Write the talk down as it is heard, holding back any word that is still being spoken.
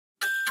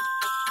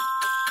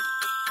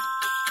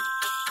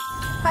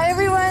Hi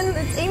everyone,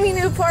 it's Amy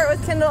Newport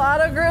with Kendall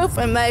Auto Group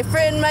and my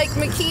friend Mike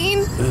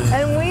McKean,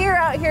 and we are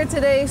out here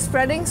today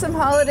spreading some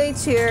holiday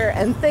cheer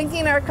and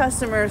thanking our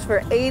customers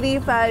for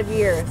 85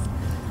 years.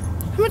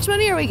 How much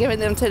money are we giving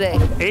them today?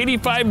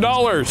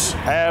 $85.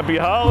 Happy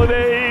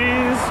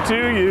holidays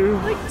to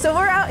you. So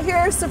we're out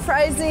here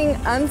surprising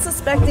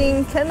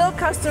unsuspecting Kendall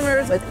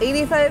customers with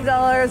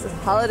 $85 of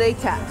holiday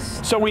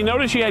cash. So we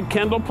noticed you had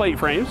Kendall plate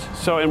frames,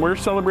 and we're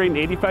celebrating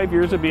 85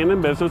 years of being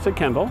in business at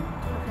Kendall,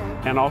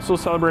 and also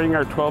celebrating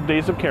our 12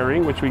 days of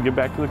caring, which we give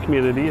back to the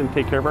community and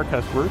take care of our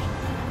customers,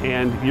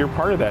 and you're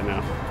part of that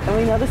now. And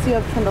we noticed you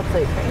have Kendall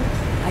plate frames.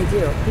 I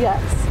do. Yes.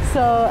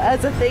 So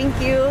as a thank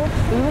you,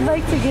 we would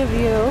like to give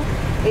you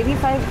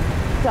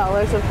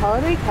 $85 of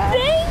holiday cash.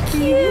 Thank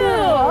you. You're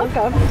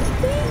welcome.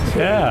 Thank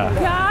you. Yeah.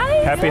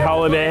 Guys. Happy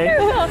holiday.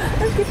 Yeah.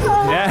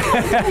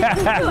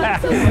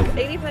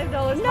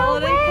 $85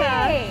 holiday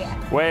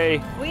cash.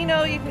 Way. We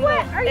know you can go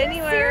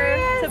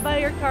anywhere to buy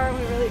your car, and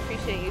we really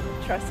appreciate you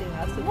trusting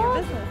us with your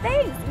business.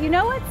 Thanks. You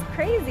know what's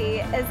crazy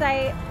is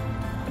I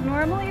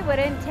normally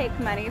wouldn't take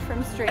money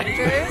from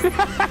strangers.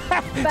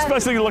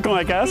 Especially looking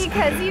like us.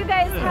 Because you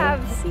guys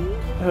have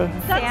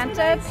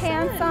Santa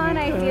pants on,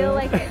 I feel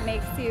like it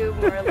makes you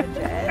more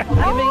legit.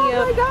 Giving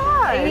you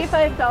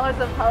 $85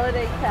 of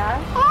holiday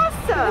cash.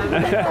 Awesome.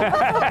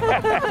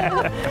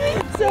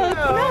 So,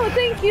 no,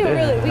 thank you,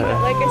 really.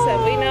 Like I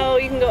said, we know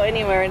you can go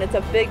anywhere, and it's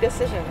a big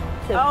decision.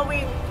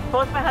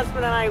 Both my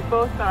husband and I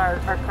both got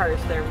our cars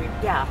there.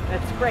 Yeah,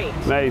 that's great.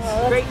 Nice.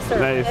 Great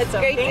service. Nice. It's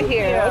great to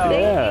hear. You.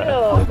 Thank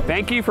you.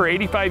 Thank you for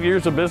 85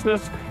 years of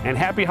business, and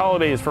happy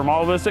holidays from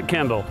all of us at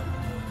Kendall.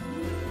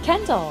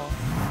 Kendall,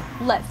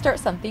 let's start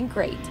something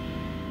great.